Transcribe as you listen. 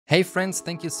Hey friends,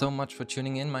 thank you so much for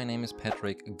tuning in. My name is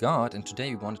Patrick God, and today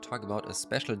we want to talk about a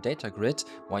special data grid.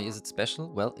 Why is it special?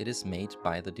 Well, it is made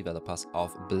by the developers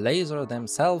of Blazor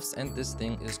themselves, and this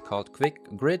thing is called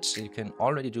QuickGrid. You can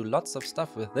already do lots of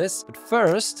stuff with this. But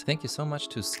first, thank you so much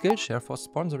to Skillshare for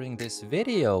sponsoring this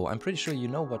video. I'm pretty sure you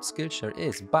know what Skillshare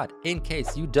is, but in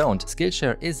case you don't,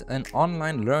 Skillshare is an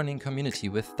online learning community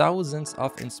with thousands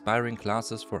of inspiring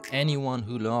classes for anyone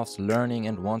who loves learning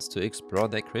and wants to explore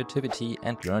their creativity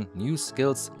and learn new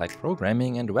skills like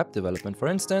programming and web development, for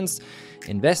instance.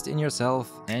 Invest in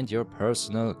yourself and your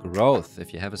personal growth.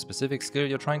 If you have a specific skill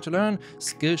you're trying to learn,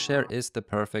 Skillshare is the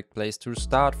perfect place to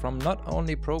start, from not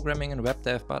only programming and web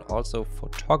dev, but also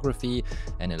photography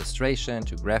and illustration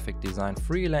to graphic design,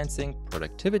 freelancing,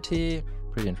 productivity,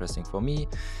 pretty interesting for me,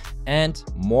 and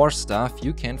more stuff.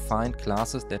 You can find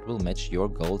classes that will match your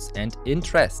goals and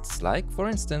interests, like for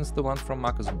instance the one from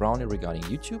Marcus Brownie regarding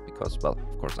YouTube, because, well,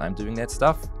 of course I'm doing that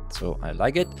stuff, so I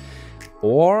like it.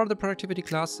 Or the productivity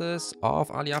classes of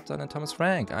Ali Abdal and Thomas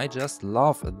Frank. I just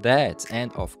love that.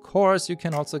 And of course, you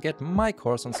can also get my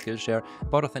course on Skillshare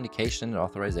about authentication and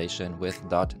authorization with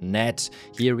 .NET.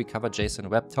 Here we cover JSON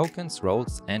web tokens,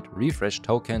 roles, and refresh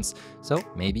tokens. So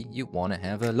maybe you want to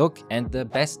have a look. And the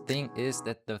best thing is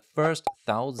that the first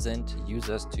 1,000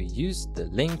 users to use the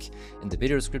link in the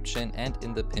video description and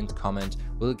in the pinned comment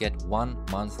will get 1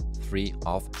 month free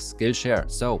of Skillshare.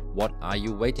 So what are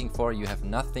you waiting for? You have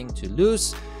nothing to lose.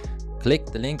 Click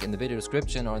the link in the video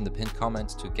description or in the pinned comment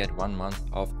to get 1 month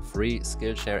of free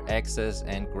Skillshare access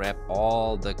and grab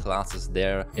all the classes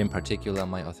there, in particular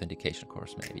my authentication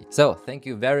course maybe. So thank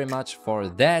you very much for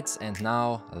that, and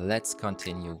now let's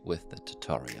continue with the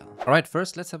tutorial. All right,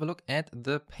 first let's have a look at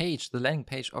the page, the landing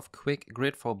page of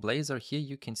QuickGrid for Blazor. Here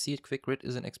you can see it. QuickGrid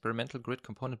is an experimental grid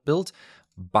component built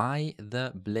by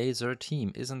the Blazor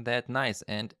team. Isn't that nice?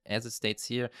 And as it states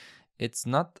here, it's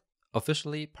not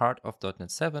officially part of .NET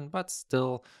 7, but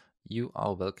still you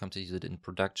are welcome to use it in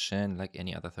production like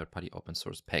any other third-party open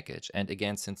source package. And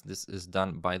again, since this is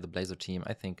done by the Blazor team,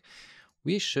 I think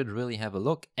we should really have a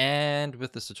look. And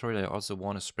with this tutorial, I also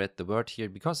want to spread the word here,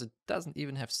 because it doesn't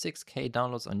even have 6K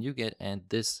downloads on NuGet, and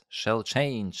this shall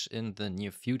change in the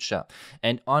near future.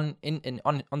 And on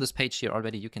this page here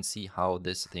already, you can see how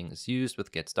this thing is used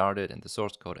with get started and the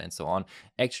source code and so on.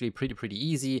 Actually pretty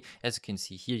easy. As you can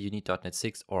see here, you need .NET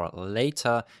 6 or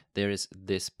later. There is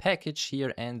this package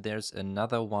here, and there's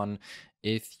another one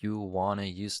if you want to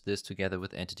use this together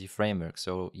with Entity Framework.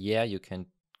 So yeah, you can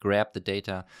grab the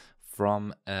data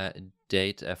from a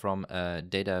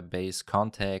database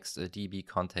context, a DB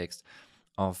context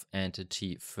of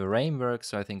Entity Framework.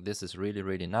 So I think this is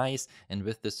really nice. And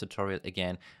with this tutorial,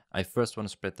 again, I first want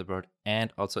to spread the word,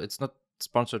 and also it's not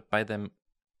sponsored by them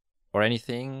or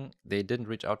anything. They didn't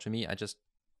reach out to me. I just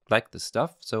like this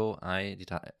stuff, so I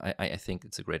think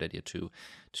it's a great idea to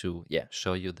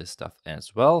show you this stuff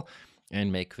as well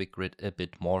and make QuickGrid a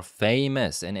bit more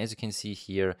famous. And as you can see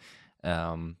here,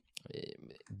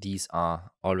 these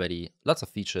are already lots of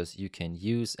features you can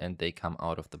use, and they come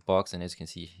out of the box. And as you can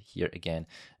see here again,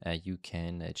 you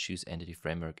can choose Entity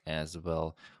Framework as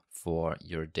well for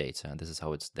your data. And this is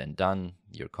how it's then done,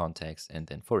 your context, and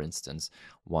then, for instance,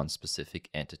 one specific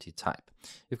entity type.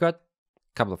 You've got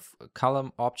a couple of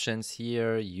column options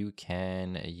here. You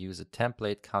can use a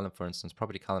template column, for instance,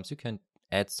 property columns. You can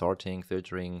add sorting,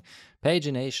 filtering,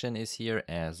 pagination is here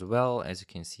as well. As you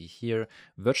can see here,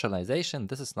 virtualization,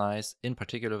 this is nice. In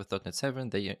particular with .NET 7,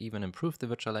 they even improved the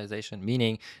virtualization,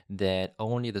 meaning that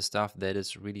only the stuff that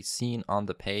is really seen on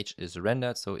the page is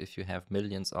rendered. So if you have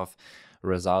millions of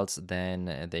results,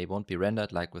 then they won't be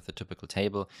rendered like with a typical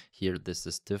table. Here, this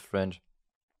is different.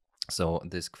 So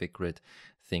this QuickGrid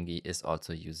thingy is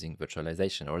also using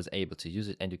virtualization, or is able to use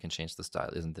it, and you can change the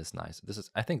style. Isn't this nice?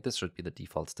 I think this should be the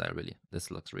default style, really.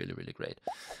 This looks really great.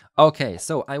 Okay,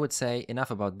 so I would say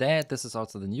enough about that. This is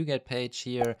also the NuGet page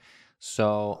here.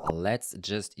 So let's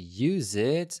just use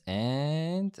it.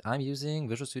 And I'm using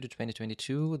Visual Studio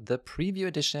 2022, the preview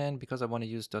edition, because I want to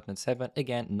use .NET 7.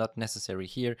 Again, not necessary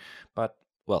here, but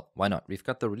well, why not? We've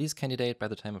got the release candidate by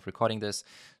the time of recording this.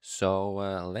 So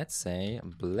let's say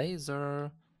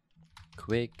Blazor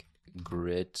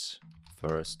QuickGrid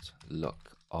first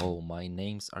look. Oh, my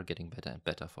names are getting better and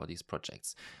better for these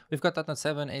projects. We've got .NET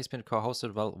 7 ASP.NET Core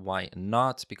hosted. Well, why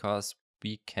not? Because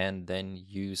we can then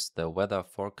use the weather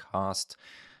forecast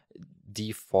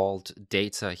default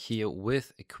data here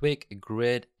with a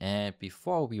QuickGrid. And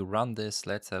before we run this,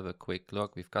 let's have a quick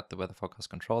look. We've got the weather forecast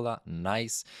controller,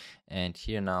 nice. And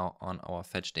here now on our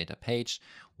fetch data page,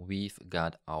 we've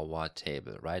got our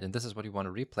table, right? And this is what we want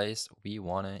to replace. We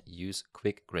want to use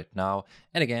QuickGrid now.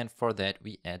 And again, for that,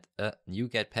 we add a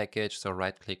NuGet package. So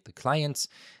right click the clients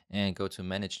and go to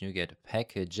manage NuGet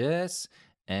packages.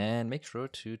 And make sure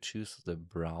to choose the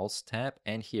Browse tab.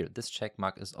 And here, this check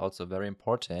mark is also very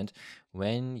important.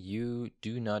 When you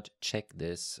do not check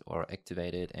this or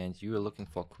activate it and you are looking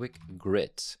for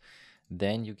QuickGrid,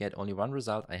 then you get only one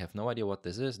result. I have no idea what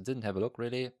this is. Didn't have a look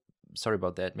really. Sorry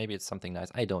about that. Maybe it's something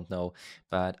nice. I don't know.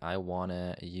 But I want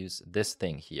to use this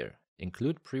thing here.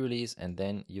 Include pre-release, and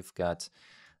then you've got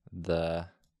the...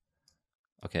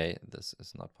 Okay, this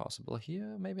is not possible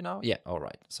here, maybe now? Yeah, all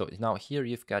right. So now here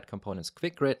you've got components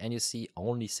QuickGrid, and you see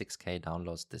only 6K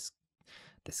downloads. This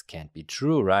can't be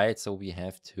true, right? So we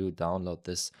have to download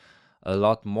this a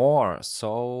lot more.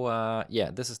 So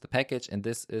yeah, this is the package, and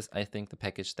this is, I think, the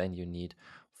package then you need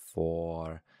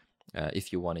for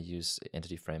if you want to use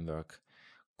Entity Framework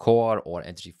Core or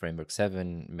Entity Framework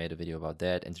 7. Made a video about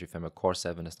that. Entity Framework Core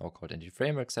 7 is now called Entity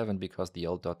Framework 7 because the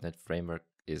old .NET framework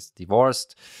is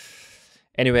divorced.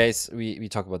 Anyways, we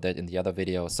talk about that in the other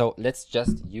video. So let's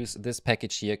just use this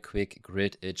package here,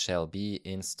 QuickGrid. It shall be.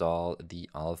 Install the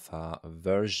alpha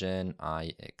version.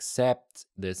 I accept.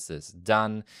 This is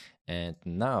done. And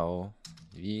now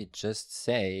we just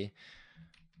say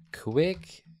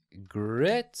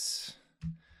QuickGrid.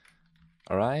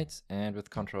 All right. And with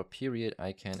control period,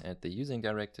 I can add the using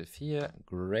directive here.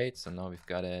 Great. So now we've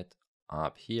got it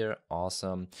up here.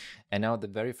 Awesome. And now the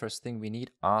very first thing we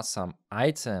need are some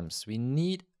items. We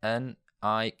need an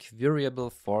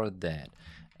iQueryable for that.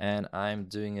 And I'm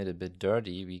doing it a bit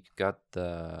dirty. We got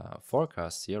the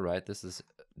forecasts here, right? This is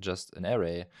just an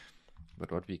array.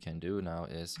 But what we can do now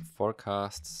is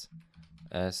forecasts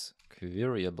as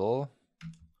queryable.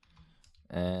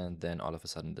 And then all of a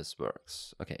sudden this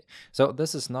works. Okay, so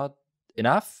this is not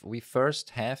enough. We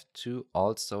first have to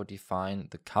also define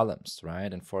the columns,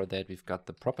 right? And for that, we've got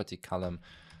the property column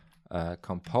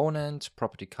component.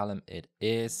 Property column it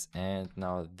is. And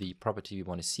now the property we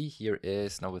want to see here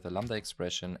is now with the lambda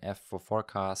expression, F for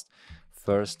forecast,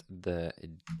 first the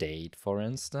date, for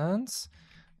instance.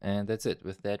 And that's it.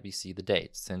 With that, we see the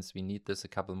date. Since we need this a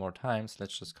couple more times,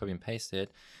 let's just copy and paste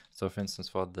it. So for instance,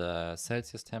 for the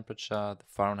Celsius temperature, the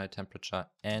Fahrenheit temperature,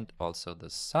 and also the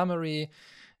summary.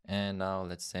 And now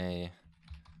let's say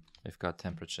we've got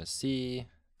temperature C,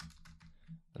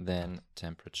 then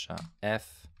temperature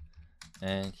F,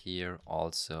 and here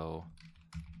also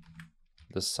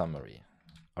the summary.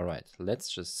 All right, let's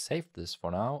just save this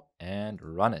for now and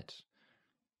run it.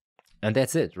 And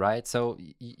that's it, right? So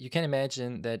you can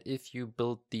imagine that if you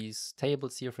build these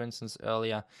tables here, for instance,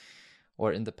 earlier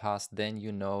or in the past, then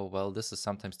you know, well, this is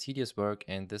sometimes tedious work,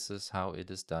 and this is how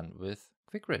it is done with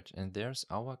QuickGrid. And there's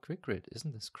our QuickGrid.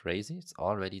 Isn't this crazy? It's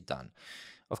already done.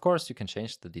 Of course, you can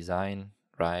change the design,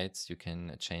 right? You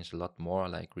can change a lot more,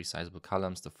 like resizable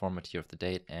columns, the format here of the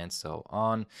date, and so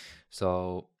on.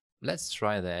 So let's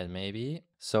try that maybe.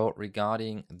 So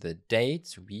regarding the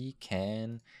date, we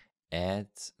can add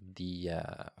the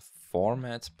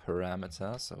format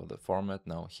parameter. So the format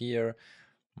now here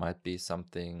might be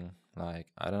something like,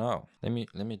 I don't know.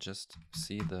 Let me just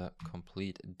see the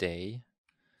complete day,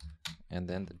 and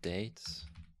then the date,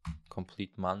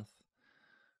 complete month,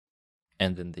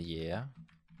 and then the year.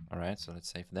 All right, so let's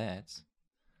save that.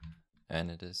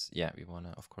 And it is, yeah, we want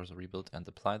to, of course, rebuild and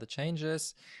apply the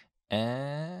changes.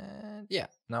 And yeah,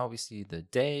 now we see the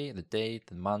day, the date,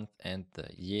 the month, and the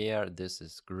year. This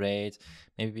is great.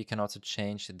 Maybe we can also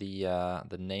change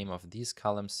the name of these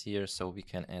columns here, so we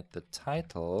can add the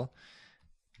title.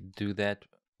 Do that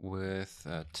with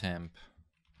temp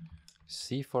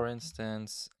C, for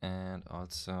instance, and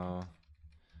also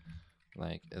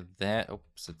like that.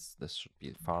 Oops, this should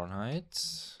be Fahrenheit.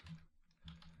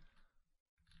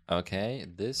 Okay,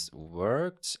 this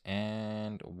worked.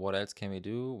 And what else can we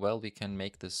do? Well, we can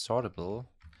make this sortable.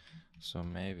 So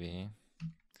maybe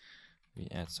we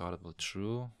add sortable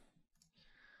true.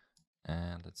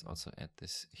 And let's also add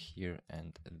this here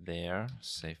and there.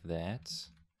 Save that.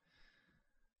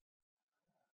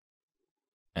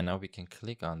 And now we can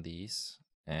click on these,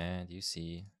 and you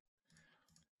see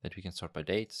that we can sort by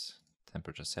dates,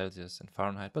 temperature Celsius and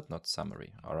Fahrenheit, but not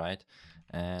summary. All right.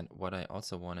 And what I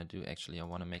also want to do, actually, I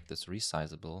want to make this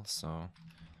resizable. So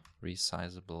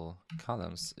resizable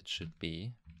columns it should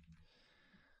be.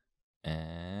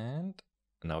 And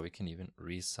now we can even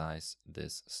resize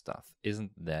this stuff.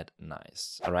 Isn't that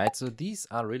nice? All right. So these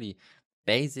are really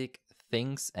basic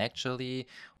things actually.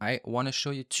 I want to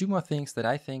show you two more things that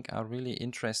I think are really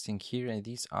interesting here, and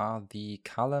these are the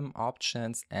column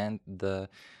options and the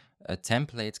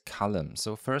template column.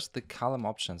 So first, the column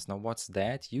options. Now what's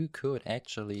that? You could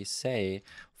actually say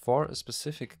for a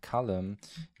specific column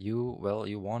you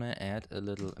want to add a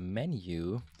little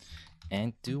menu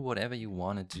and do whatever you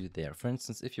want to do there. For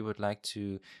instance, if you would like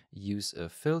to use a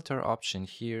filter option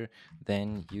here,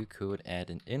 then you could add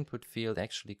an input field. I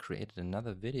actually created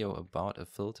another video about a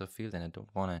filter field, and I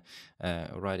don't want to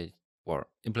write it or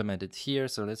implement it here.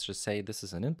 So let's just say this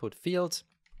is an input field,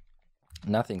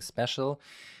 nothing special.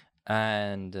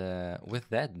 And with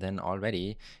that, then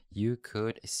already you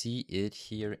could see it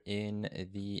here in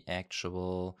the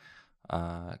actual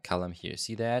column here.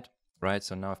 See that? Right,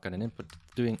 so now I've got an input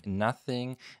doing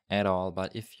nothing at all.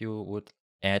 But if you would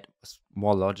add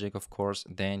more logic, of course,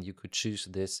 then you could choose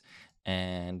this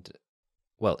and,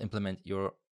 well, implement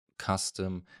your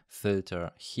custom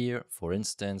filter here, for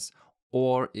instance.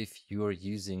 Or if you're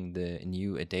using the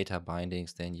new data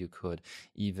bindings, then you could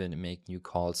even make new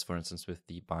calls, for instance, with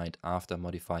the bind after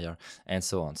modifier and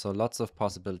so on. So lots of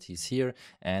possibilities here.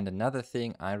 And another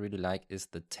thing I really like is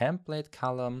the template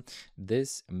column.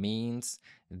 This means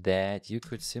that you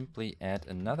could simply add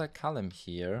another column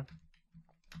here.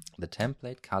 The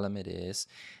template column it is.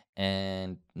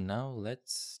 And now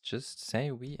let's just say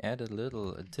we add a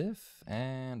little div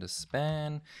and a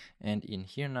span, and in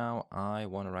here now I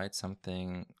want to write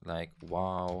something like,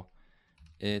 wow,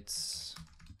 it's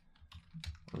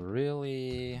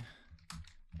really,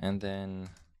 and then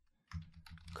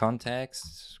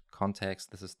context,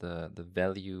 this is the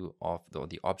value of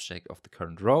the object of the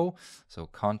current row, so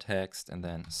context and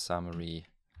then summary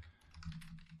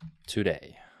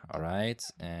today. All right,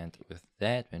 and with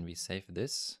that, when we save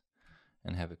this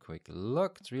and have a quick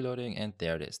look, it's reloading, and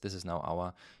there it is. This is now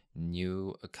our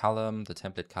new column, the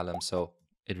template column. So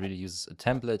it really uses a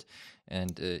template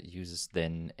and uses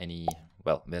then any,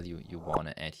 well, value you want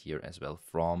to add here as well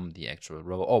from the actual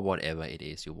row or whatever it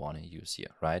is you want to use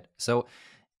here, right? So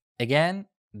again,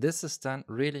 this is done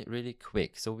really, really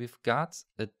quick. So we've got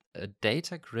a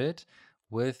data grid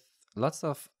with lots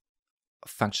of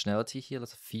functionality here,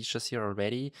 lots of features here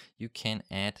already. You can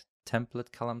add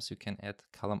template columns, you can add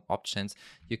column options,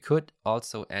 you could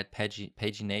also add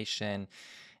pagination.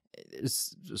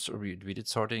 We did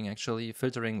sorting, actually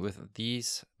filtering with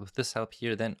this help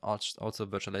here, then also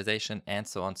virtualization and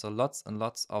so on. So lots and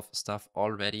lots of stuff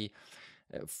already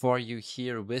for you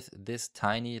here with this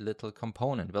tiny little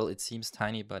component. Well, it seems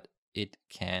tiny, but it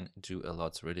can do a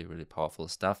lot, really, really powerful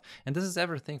stuff. And this is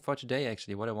everything for today,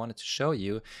 actually, what I wanted to show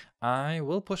you. I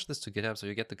will push this to GitHub so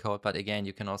you get the code, but again,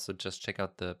 you can also just check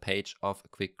out the page of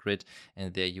QuickGrid,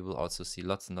 and there you will also see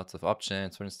lots and lots of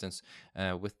options. For instance,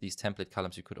 with these template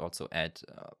columns, you could also add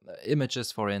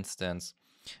images, for instance,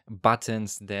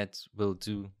 buttons that will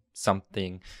do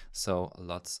something. So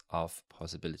lots of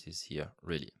possibilities here,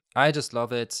 really. I just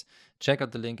love it. Check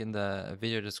out the link in the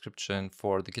video description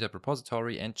for the GitHub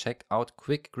repository and check out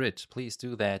QuickGrid. Please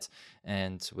do that.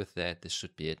 And with that, this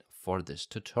should be it for this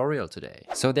tutorial today.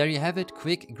 So there you have it,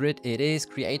 QuickGrid. It is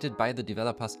created by the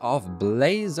developers of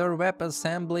Blazor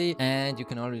WebAssembly, and you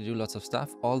can already do lots of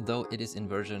stuff, although it is in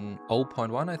version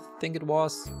 0.1, I think it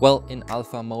was. Well, in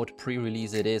alpha mode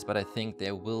pre-release it is, but I think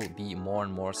there will be more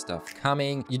and more stuff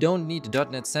coming. You don't need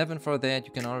 .NET 7 for that.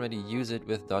 You can already use it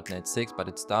with .NET 6, but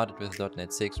it started with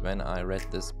 .NET 6 when I read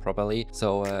this properly.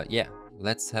 So yeah,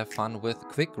 let's have fun with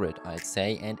QuickGrid, I'd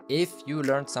say. And if you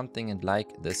learned something and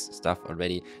like this stuff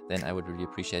already, then I would really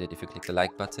appreciate it if you click the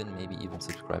like button, maybe even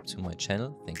subscribe to my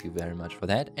channel. Thank you very much for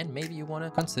that. And maybe you want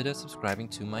to consider subscribing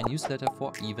to my newsletter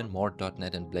for even more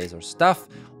 .NET and Blazor stuff.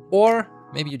 Or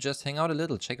maybe you just hang out a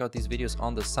little, check out these videos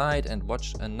on the side and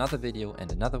watch another video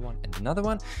and another one and another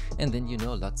one. And then you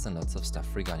know lots and lots of stuff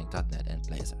regarding .NET and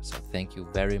Blazor. So thank you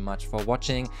very much for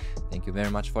watching. Thank you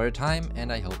very much for your time.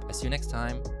 And I hope I see you next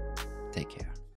time. Take care.